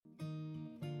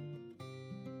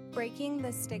Breaking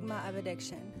the stigma of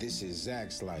addiction. This is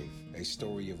Zach's life, a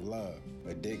story of love,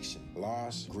 addiction,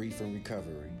 loss, grief, and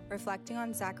recovery. Reflecting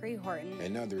on Zachary Horton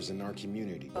and others in our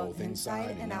community, both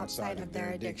inside and outside of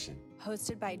their addiction.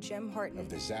 Hosted by Jim Horton of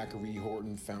the Zachary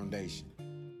Horton Foundation.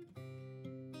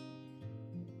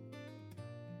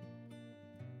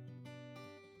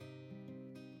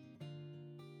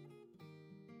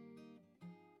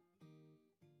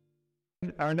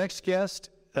 Our next guest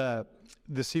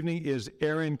this evening is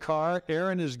Erin Khar.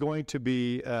 Erin is going to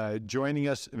be joining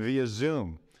us via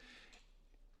Zoom.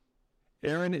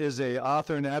 Erin is an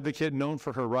author and advocate known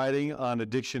for her writing on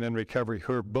addiction and recovery.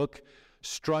 Her book,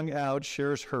 Strung Out,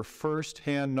 shares her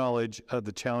first-hand knowledge of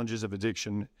the challenges of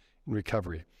addiction and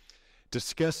recovery.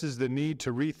 Discusses the need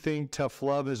to rethink tough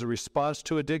love as a response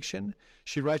to addiction.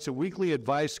 She writes a weekly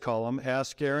advice column,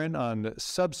 Ask Erin, on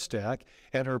Substack,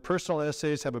 and her personal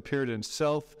essays have appeared in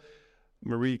Self,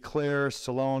 Marie Claire,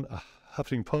 Salon,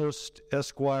 Huffington Post,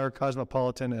 Esquire,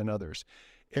 Cosmopolitan, and others.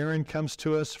 Erin comes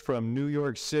to us from New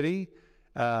York City.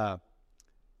 Erin,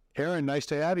 nice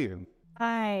to have you.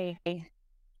 Hi.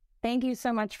 Thank you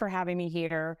so much for having me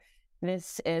here.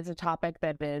 This is a topic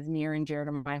that is near and dear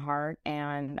to my heart,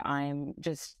 and I'm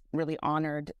just really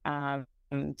honored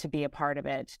to be a part of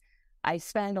it. I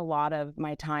spend a lot of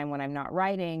my time when I'm not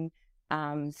writing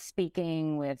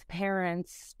speaking with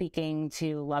parents, speaking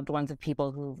to loved ones of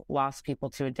people who've lost people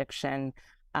to addiction,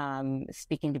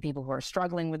 speaking to people who are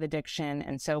struggling with addiction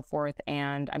and so forth.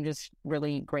 And I'm just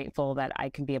really grateful that I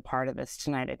can be a part of this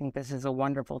tonight. I think this is a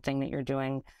wonderful thing that you're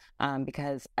doing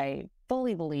because I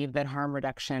fully believe that harm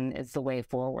reduction is the way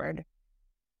forward.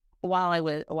 While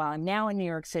I'm now in New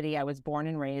York City, I was born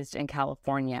and raised in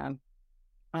California.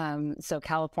 So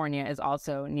California is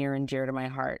also near and dear to my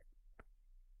heart.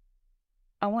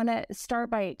 I want to start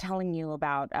by telling you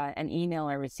about an email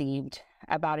I received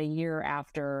about a year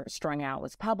after Strung Out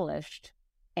was published.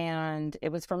 And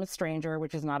it was from a stranger,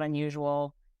 which is not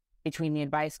unusual. Between the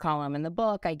advice column and the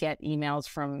book, I get emails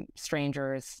from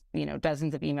strangers,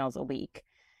 dozens of emails a week.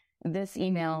 This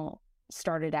email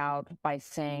started out by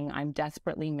saying, I'm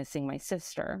desperately missing my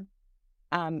sister.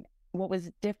 What was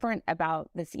different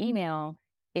about this email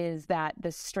is that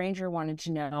the stranger wanted to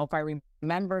know if I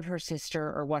remembered her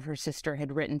sister or what her sister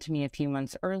had written to me a few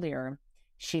months earlier.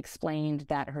 She explained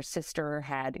that her sister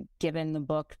had given the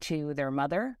book to their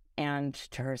mother and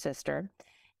to her sister,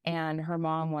 and her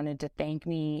mom wanted to thank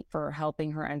me for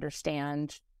helping her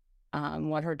understand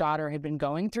what her daughter had been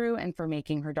going through and for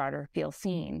making her daughter feel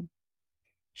seen.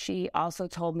 She also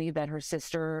told me that her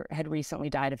sister had recently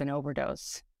died of an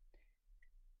overdose.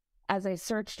 As I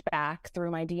searched back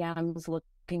through my DMs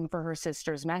looking for her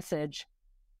sister's message,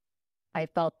 I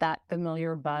felt that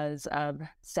familiar buzz of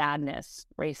sadness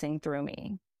racing through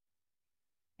me.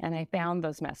 And I found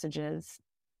those messages.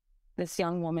 This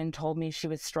young woman told me she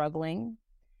was struggling,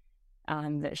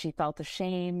 that she felt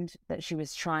ashamed, that she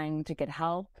was trying to get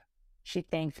help. She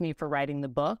thanked me for writing the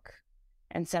book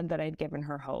and said that I'd given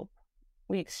her hope.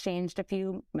 We exchanged a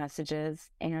few messages,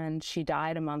 and she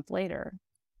died a month later.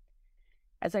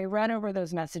 As I read over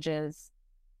those messages,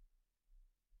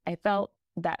 I felt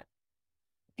that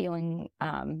feeling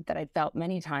that I'd felt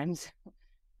many times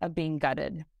of being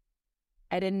gutted.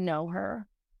 I didn't know her,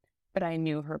 but I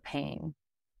knew her pain,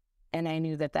 and I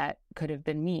knew that that could have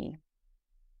been me.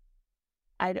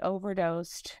 I'd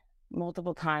overdosed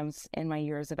multiple times in my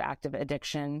years of active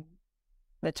addiction.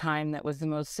 The time that was the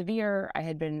most severe, I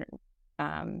had been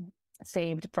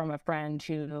saved from a friend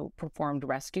who performed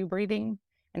rescue breathing.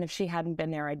 And if she hadn't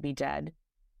been there, I'd be dead.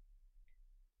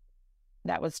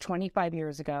 That was 25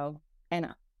 years ago,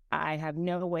 and I have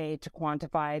no way to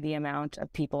quantify the amount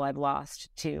of people I've lost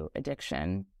to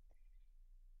addiction.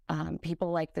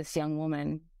 People like this young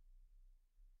woman.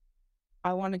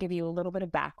 I want to give you a little bit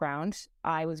of background.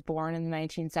 I was born in the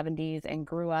 1970s and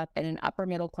grew up in an upper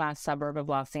middle class suburb of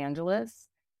Los Angeles.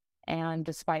 And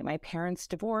despite my parents'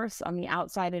 divorce, on the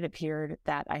outside it appeared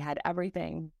that I had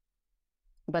everything.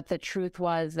 But the truth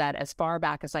was that as far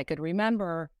back as I could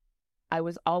remember, I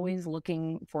was always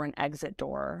looking for an exit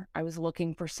door. I was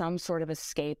looking for some sort of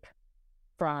escape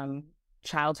from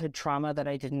childhood trauma that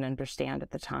I didn't understand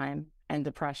at the time and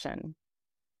depression.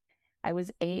 I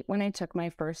was 8 when I took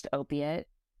my first opiate.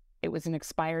 It was an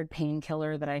expired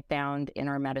painkiller that I found in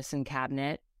our medicine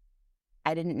cabinet.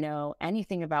 I didn't know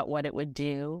anything about what it would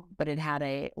do, but it had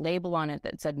a label on it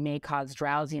that said may cause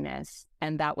drowsiness.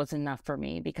 And that was enough for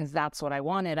me because that's what I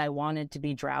wanted. I wanted to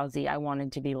be drowsy. I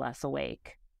wanted to be less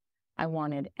awake. I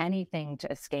wanted anything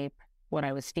to escape what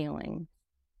I was feeling.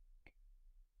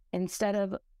 Instead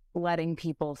of letting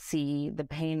people see the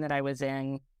pain that I was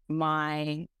in,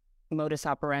 my modus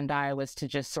operandi was to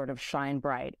just sort of shine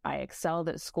bright. I excelled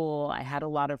at school. I had a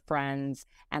lot of friends,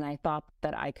 and I thought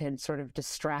that I could sort of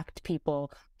distract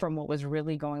people from what was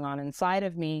really going on inside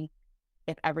of me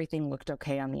if everything looked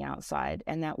okay on the outside.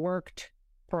 And that worked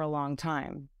for a long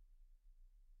time.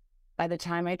 By the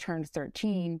time I turned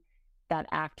 13, that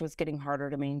act was getting harder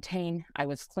to maintain. I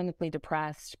was clinically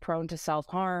depressed, prone to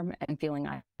self-harm, and feeling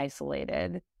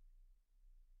isolated.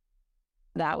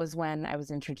 That was when I was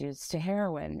introduced to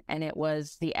heroin, and it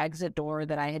was the exit door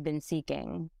that I had been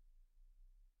seeking.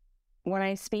 When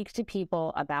I speak to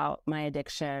people about my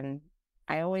addiction,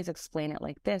 I always explain it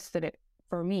like this, that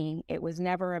for me, it was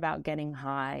never about getting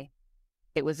high.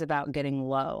 It was about getting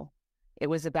low. It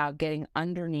was about getting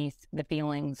underneath the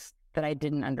feelings that I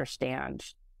didn't understand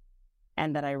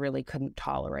and that I really couldn't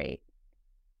tolerate.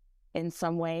 In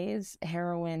some ways,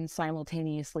 heroin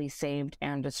simultaneously saved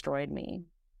and destroyed me.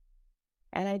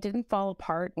 And I didn't fall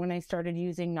apart when I started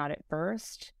using, not at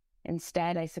first.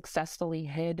 Instead, I successfully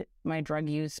hid my drug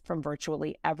use from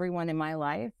virtually everyone in my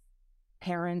life,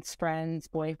 parents, friends,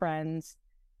 boyfriends,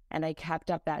 and I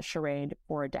kept up that charade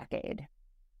for a decade.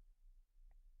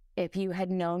 If you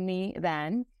had known me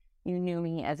then, you knew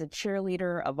me as a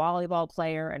cheerleader, a volleyball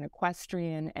player, an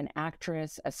equestrian, an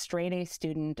actress, a straight-A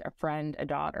student, a friend, a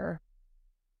daughter.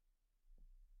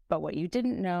 But what you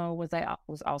didn't know was I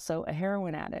was also a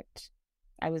heroin addict.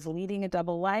 I was leading a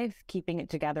double life, keeping it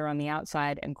together on the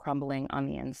outside and crumbling on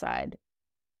the inside.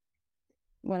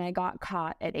 When I got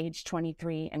caught at age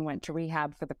 23 and went to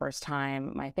rehab for the first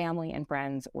time, my family and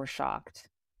friends were shocked.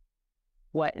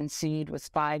 What ensued was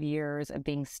 5 years of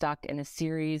being stuck in a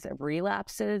series of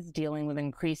relapses, dealing with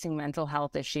increasing mental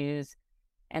health issues,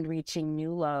 and reaching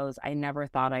new lows I never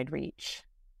thought I'd reach.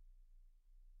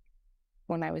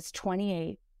 When I was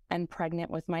 28 and pregnant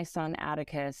with my son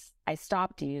Atticus, I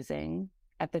stopped using.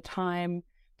 At the time,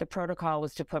 the protocol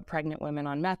was to put pregnant women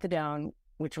on methadone,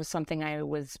 which was something I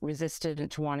was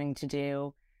resistant to wanting to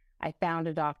do. I found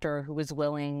a doctor who was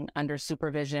willing, under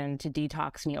supervision, to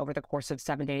detox me over the course of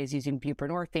 7 days using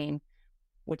buprenorphine,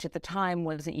 which at the time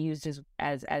wasn't used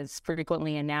as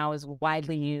frequently and now is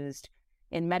widely used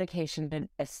in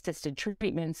medication-assisted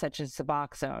treatments such as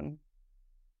Suboxone.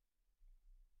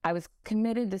 I was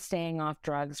committed to staying off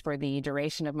drugs for the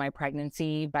duration of my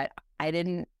pregnancy, but I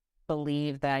didn't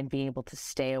believe that I'd be able to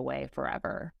stay away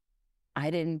forever.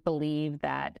 I didn't believe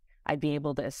that I'd be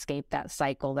able to escape that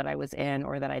cycle that I was in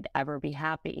or that I'd ever be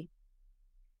happy.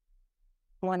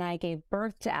 When I gave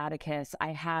birth to Atticus,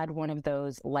 I had one of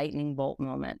those lightning bolt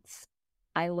moments.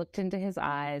 I looked into his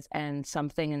eyes and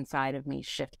something inside of me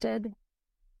shifted,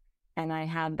 and I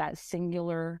had that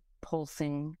singular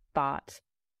pulsing thought,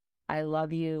 I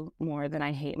love you more than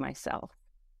I hate myself.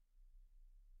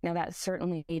 Now, that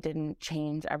certainly didn't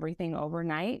change everything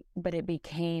overnight, but it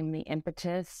became the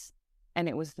impetus, and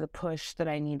it was the push that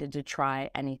I needed to try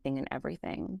anything and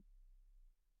everything.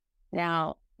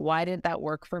 Now, why did that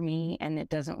work for me and it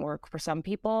doesn't work for some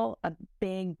people? A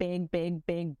big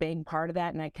part of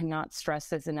that, and I cannot stress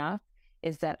this enough,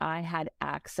 is that I had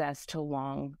access to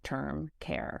long-term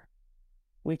care,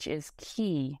 which is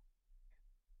key.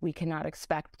 We cannot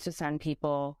expect to send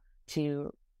people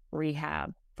to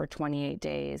rehab for 28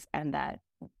 days and that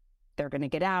they're going to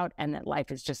get out and that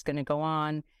life is just going to go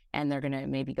on and they're going to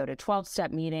maybe go to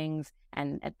 12-step meetings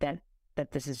and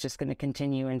that this is just going to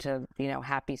continue into,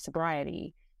 happy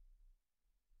sobriety.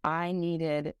 I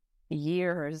needed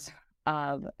years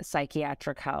of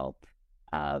psychiatric help,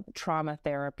 of trauma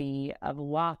therapy, of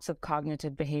lots of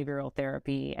cognitive behavioral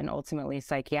therapy, and ultimately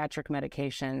psychiatric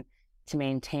medication to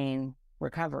maintain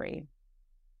recovery.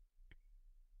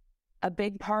 A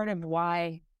big part of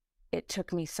why it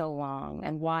took me so long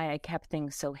and why I kept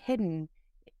things so hidden,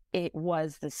 it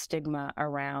was the stigma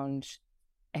around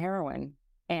heroin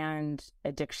and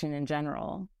addiction in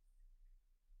general.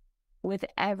 With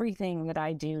everything that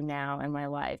I do now in my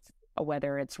life,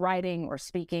 whether it's writing or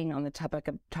speaking on the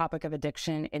topic of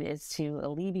addiction, it is to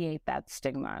alleviate that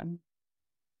stigma.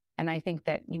 And I think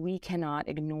that we cannot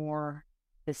ignore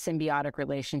the symbiotic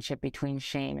relationship between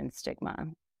shame and stigma.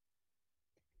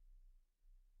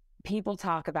 People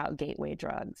talk about gateway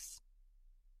drugs.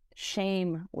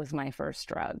 Shame was my first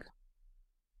drug.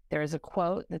 There is a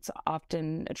quote that's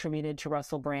often attributed to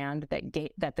Russell Brand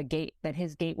that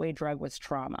his gateway drug was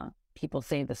trauma. People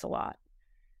say this a lot.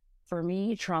 For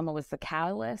me, trauma was the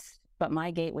catalyst, but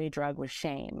my gateway drug was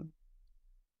shame.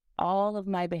 All of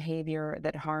my behavior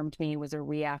that harmed me was a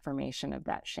reaffirmation of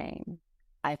that shame.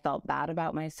 I felt bad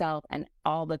about myself, and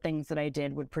all the things that I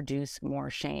did would produce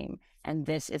more shame. And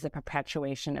this is a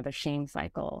perpetuation of a shame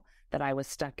cycle that I was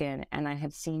stuck in, and I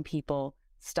have seen people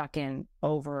stuck in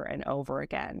over and over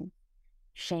again.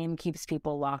 Shame keeps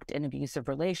people locked in abusive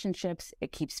relationships.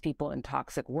 It keeps people in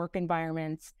toxic work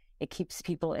environments. It keeps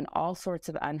people in all sorts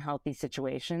of unhealthy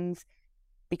situations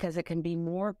because it can be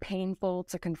more painful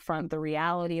to confront the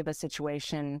reality of a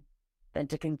situation than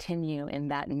to continue in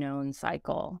that known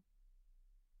cycle.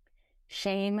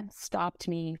 Shame stopped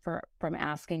me from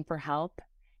asking for help,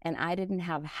 and I didn't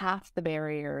have half the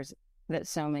barriers that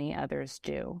so many others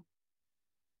do.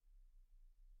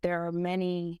 There are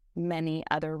many, many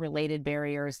other related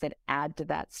barriers that add to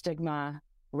that stigma: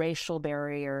 racial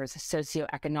barriers,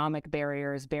 socioeconomic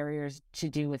barriers, barriers to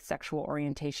do with sexual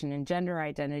orientation and gender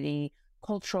identity,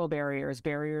 cultural barriers,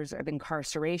 barriers of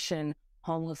incarceration,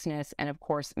 homelessness, and of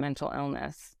course, mental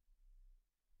illness.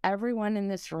 Everyone in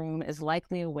this room is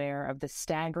likely aware of the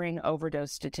staggering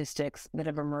overdose statistics that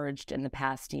have emerged in the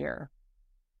past year.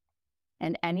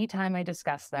 And anytime I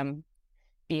discuss them,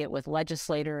 be it with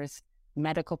legislators,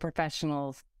 medical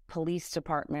professionals, police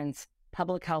departments,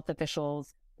 public health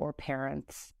officials, or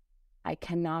parents, I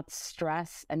cannot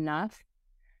stress enough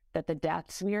that the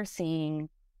deaths we are seeing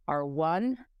are,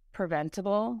 1,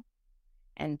 preventable,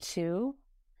 and 2,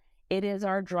 it is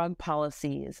our drug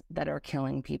policies that are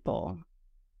killing people.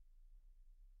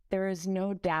 There is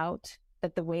no doubt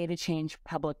that the way to change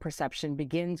public perception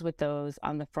begins with those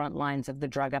on the front lines of the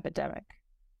drug epidemic: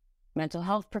 mental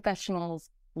health professionals,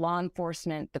 law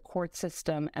enforcement, the court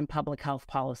system, and public health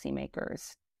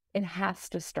policymakers. It has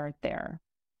to start there.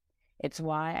 It's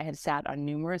why I have sat on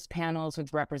numerous panels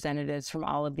with representatives from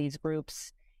all of these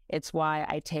groups. It's why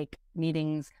I take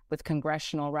meetings with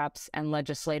congressional reps and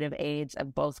legislative aides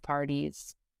of both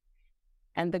parties.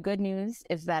 And the good news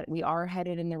is that we are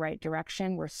headed in the right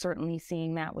direction. We're certainly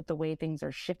seeing that with the way things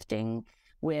are shifting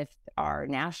with our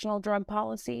national drug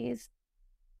policies.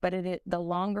 But the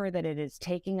longer that it is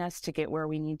taking us to get where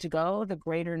we need to go, the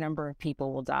greater number of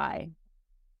people will die.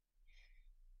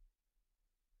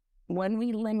 When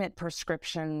we limit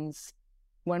prescriptions,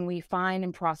 when we fine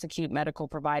and prosecute medical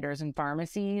providers and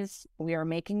pharmacies, we are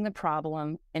making the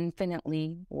problem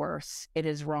infinitely worse. It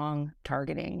is wrong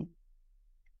targeting.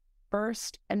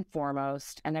 First and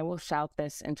foremost, and I will shout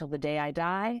this until the day I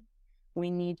die,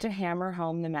 we need to hammer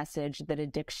home the message that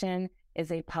addiction is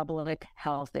a public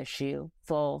health issue,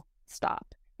 full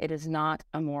stop. It is not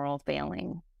a moral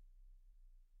failing.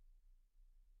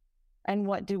 And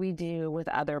what do we do with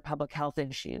other public health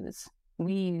issues?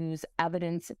 We use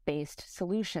evidence-based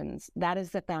solutions. That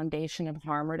is the foundation of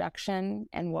harm reduction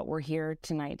and what we're here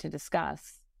tonight to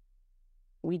discuss.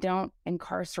 We don't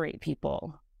incarcerate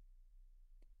people.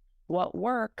 What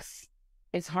works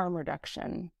is harm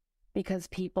reduction, because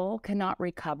people cannot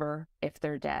recover if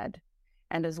they're dead.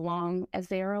 And as long as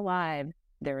they are alive,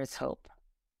 there is hope.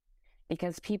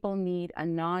 Because people need a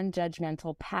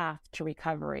non-judgmental path to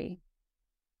recovery.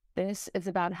 This is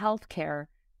about healthcare,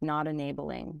 not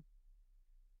enabling.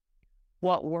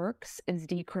 What works is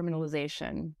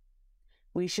decriminalization.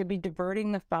 We should be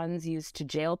diverting the funds used to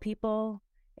jail people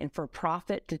in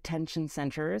for-profit detention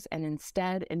centers and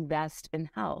instead invest in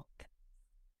health.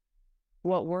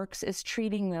 What works is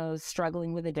treating those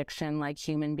struggling with addiction like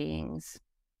human beings.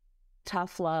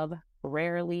 Tough love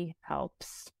rarely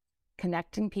helps.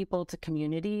 Connecting people to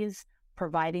communities,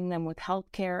 providing them with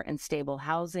healthcare and stable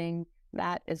housing,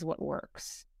 that is what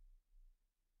works.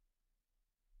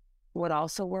 What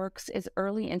also works is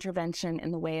early intervention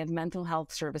in the way of mental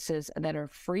health services that are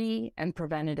free and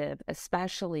preventative,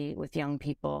 especially with young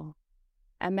people.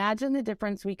 Imagine the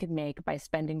difference we could make by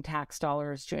spending tax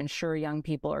dollars to ensure young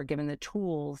people are given the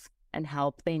tools and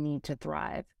help they need to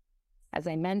thrive. As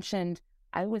I mentioned,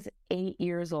 I was 8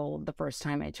 years old the first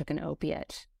time I took an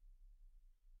opiate.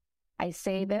 I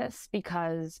say this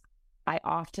because I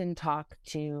often talk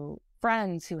to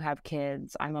friends who have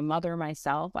kids. I'm a mother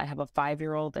myself. I have a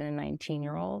 5-year-old and a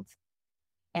 19-year-old.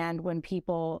 And when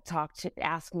people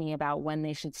ask me about when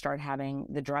they should start having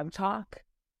the drug talk,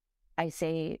 I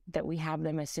say that we have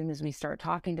them as soon as we start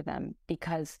talking to them,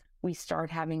 because we start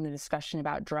having the discussion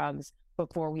about drugs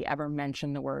before we ever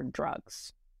mention the word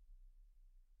drugs.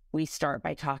 We start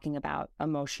by talking about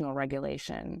emotional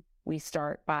regulation. We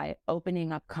start by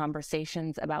opening up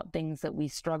conversations about things that we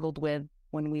struggled with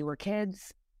when we were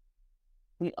kids.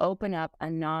 We open up a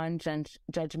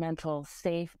non-judgmental,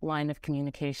 safe line of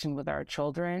communication with our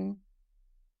children.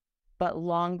 But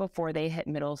long before they hit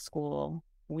middle school,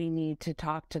 we need to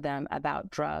talk to them about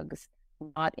drugs,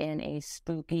 not in a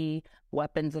spooky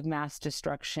weapons of mass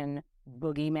destruction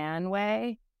boogeyman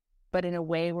way, but in a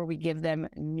way where we give them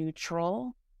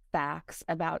neutral facts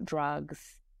about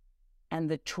drugs and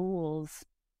the tools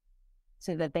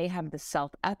so that they have the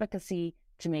self-efficacy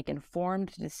to make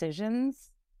informed decisions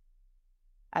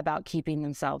about keeping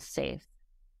themselves safe.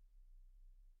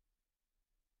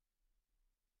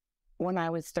 When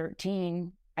I was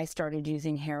 13, I started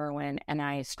using heroin, and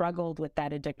I struggled with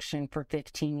that addiction for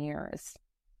 15 years.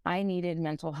 I needed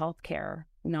mental health care,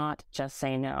 not just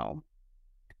say no.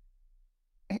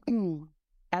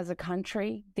 As a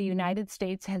country, the United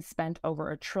States has spent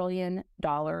over $1 trillion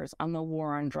on the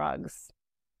war on drugs.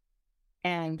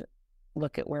 And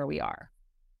look at where we are.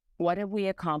 What have we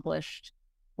accomplished?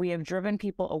 We have driven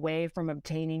people away from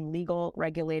obtaining legal,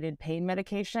 regulated pain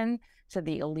medication to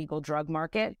the illegal drug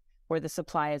market, where the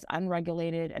supply is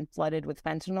unregulated and flooded with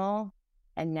fentanyl,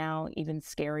 and now even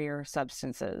scarier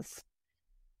substances.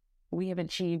 We have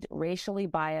achieved racially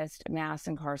biased mass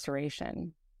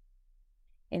incarceration.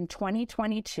 In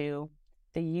 2022,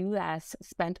 the U.S.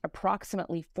 spent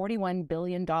approximately $41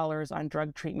 billion on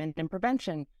drug treatment and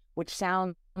prevention, which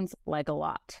sounds like a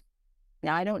lot.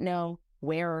 Now, I don't know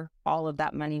where all of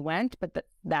that money went, but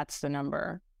that's the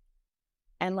number.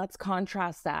 And let's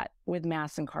contrast that with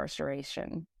mass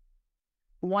incarceration.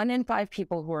 1 in 5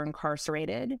 people who are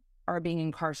incarcerated are being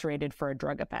incarcerated for a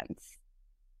drug offense.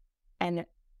 And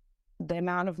the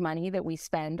amount of money that we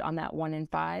spend on that 1 in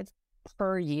 5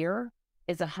 per year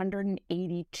is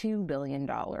 $182 billion.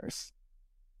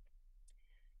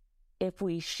 If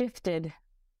we shifted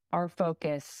our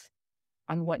focus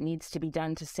on what needs to be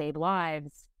done to save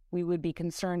lives, we would be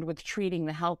concerned with treating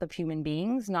the health of human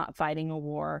beings, not fighting a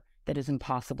war that is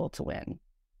impossible to win.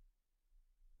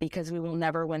 Because we will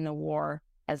never win the war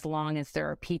as long as there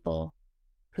are people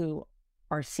who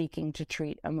are seeking to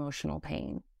treat emotional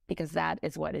pain, because that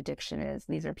is what addiction is.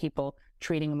 These are people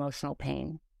treating emotional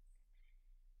pain.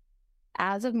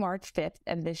 As of March 5th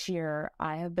of this year,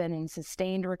 I have been in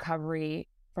sustained recovery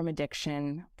from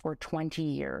addiction for 20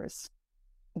 years.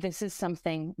 This is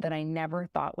something that I never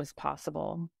thought was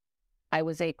possible. I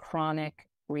was a chronic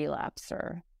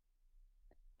relapser.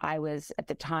 I was, at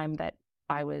the time that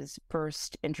I was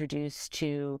first introduced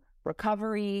to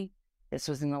recovery, this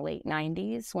was in the late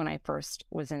 90s when I first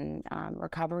was in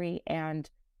recovery, and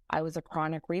I was a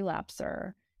chronic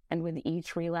relapser. And with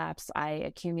each relapse, I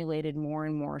accumulated more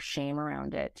and more shame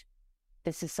around it.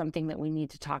 This is something that we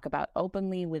need to talk about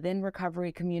openly within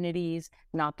recovery communities,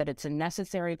 not that it's a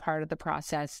necessary part of the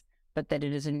process, but that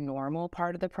it is a normal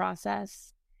part of the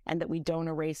process, and that we don't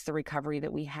erase the recovery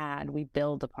that we had. We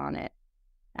build upon it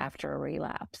after a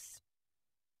relapse.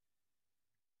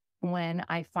 When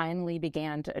I finally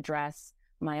began to address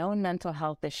my own mental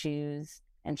health issues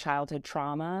and childhood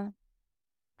trauma,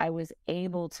 I was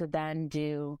able to then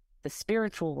do the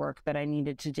spiritual work that I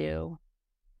needed to do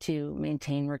to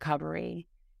maintain recovery.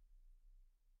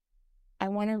 I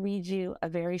want to read you a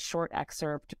very short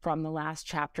excerpt from the last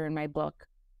chapter in my book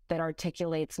that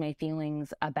articulates my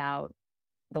feelings about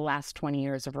the last 20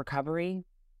 years of recovery,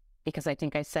 because I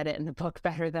think I said it in the book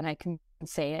better than I can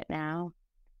say it now.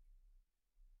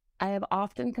 I have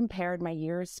often compared my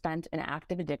years spent in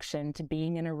active addiction to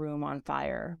being in a room on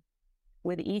fire.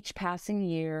 With each passing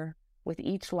year, with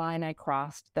each line I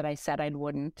crossed that I said I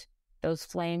wouldn't, those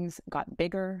flames got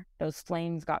bigger, those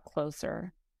flames got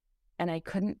closer, and I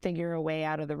couldn't figure a way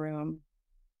out of the room.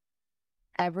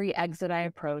 Every exit I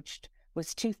approached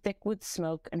was too thick with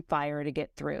smoke and fire to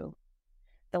get through.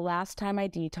 The last time I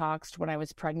detoxed, when I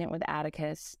was pregnant with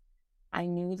Atticus, I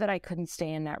knew that I couldn't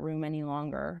stay in that room any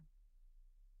longer.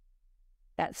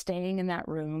 That staying in that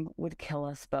room would kill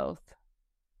us both.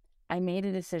 I made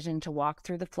a decision to walk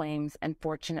through the flames and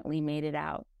fortunately made it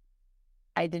out.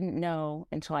 I didn't know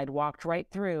until I'd walked right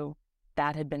through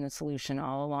that had been the solution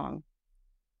all along.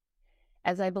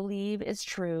 As I believe is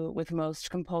true with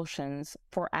most compulsions,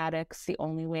 for addicts, the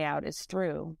only way out is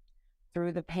through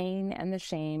the pain and the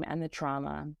shame and the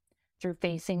trauma, through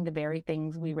facing the very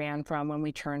things we ran from when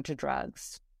we turned to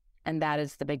drugs. And that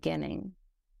is the beginning.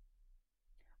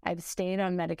 I've stayed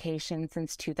on medication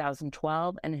since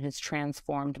 2012, and it has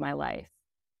transformed my life.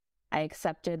 I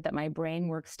accepted that my brain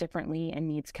works differently and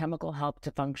needs chemical help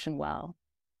to function well.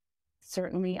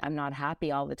 Certainly, I'm not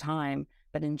happy all the time,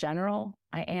 but in general,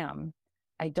 I am.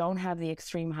 I don't have the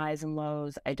extreme highs and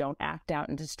lows. I don't act out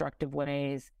in destructive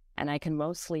ways, and I can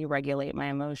mostly regulate my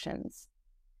emotions.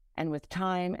 And with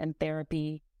time and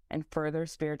therapy and further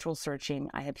spiritual searching,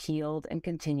 I have healed and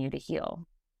continue to heal.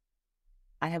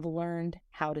 I have learned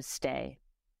how to stay.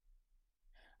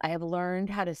 I have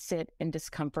learned how to sit in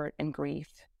discomfort and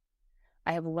grief.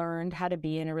 I have learned how to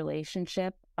be in a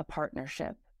relationship, a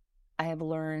partnership. I have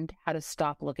learned how to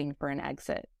stop looking for an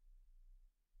exit.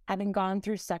 Having gone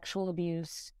through sexual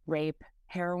abuse, rape,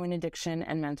 heroin addiction,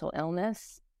 and mental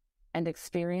illness, and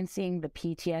experiencing the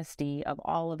PTSD of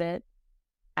all of it,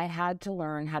 I had to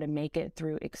learn how to make it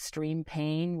through extreme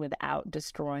pain without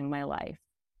destroying my life.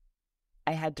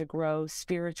 I had to grow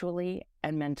spiritually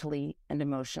and mentally and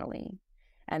emotionally.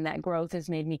 And that growth has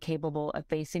made me capable of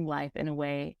facing life in a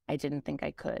way I didn't think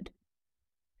I could.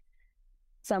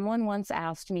 Someone once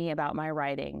asked me about my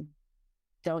writing.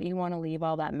 Don't you want to leave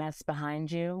all that mess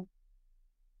behind you?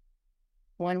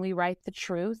 When we write the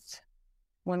truth,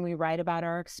 when we write about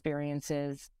our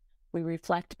experiences, we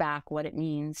reflect back what it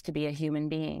means to be a human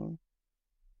being.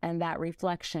 And that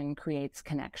reflection creates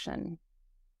connection.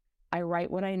 I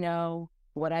write what I know,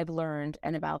 what I've learned,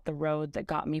 and about the road that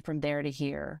got me from there to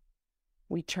here.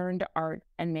 We turn to art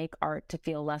and make art to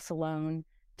feel less alone,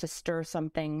 to stir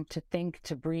something, to think,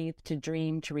 to breathe, to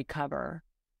dream, to recover.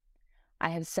 I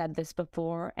have said this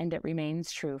before, and it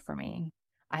remains true for me.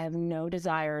 I have no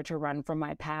desire to run from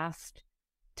my past,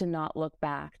 to not look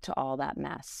back to all that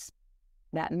mess.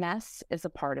 That mess is a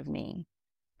part of me.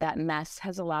 That mess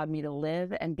has allowed me to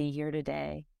live and be here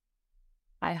today.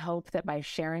 I hope that by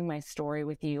sharing my story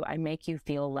with you, I make you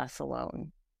feel less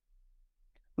alone.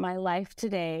 My life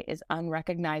today is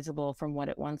unrecognizable from what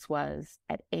it once was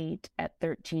at 8, at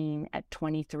 13, at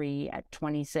 23, at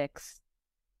 26.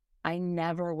 I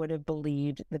never would have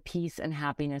believed the peace and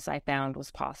happiness I found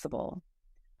was possible.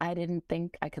 I didn't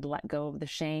think I could let go of the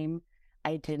shame.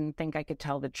 I didn't think I could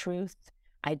tell the truth.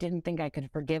 I didn't think I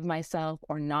could forgive myself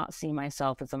or not see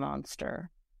myself as a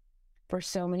monster. For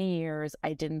so many years,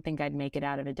 I didn't think I'd make it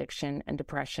out of addiction and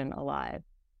depression alive.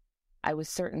 I was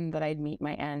certain that I'd meet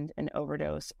my end in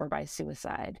overdose or by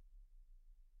suicide.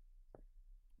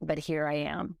 But here I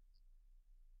am.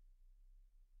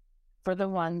 For the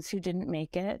ones who didn't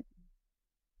make it,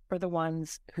 for the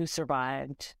ones who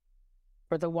survived,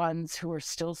 for the ones who are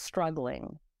still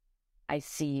struggling, I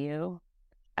see you,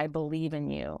 I believe in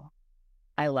you,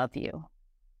 I love you.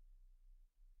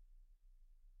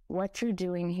 What you're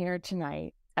doing here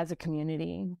tonight as a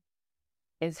community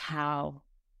is how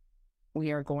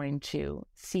we are going to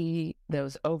see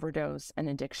those overdose and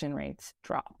addiction rates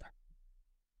drop.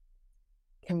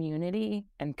 Community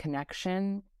and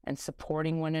connection and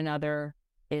supporting one another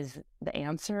is the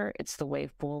answer. It's the way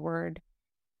forward.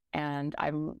 And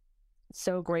I'm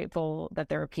so grateful that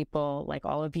there are people like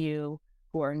all of you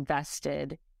who are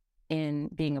invested in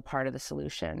being a part of the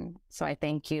solution. So I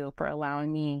thank you for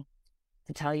allowing me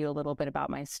to tell you a little bit about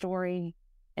my story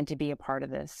and to be a part of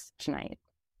this tonight.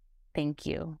 Thank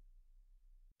you.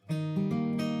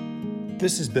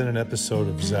 This has been an episode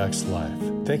of Zach's Life.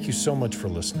 Thank you so much for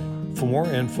listening. For more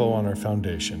info on our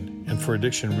foundation and for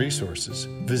addiction resources,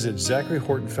 visit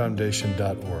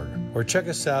ZacharyHortonFoundation.org or check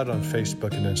us out on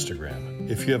Facebook and Instagram.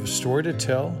 If you have a story to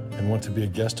tell and want to be a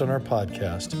guest on our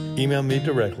podcast, email me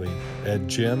directly at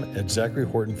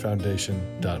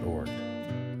jim@ZacharyHortonFoundation.org.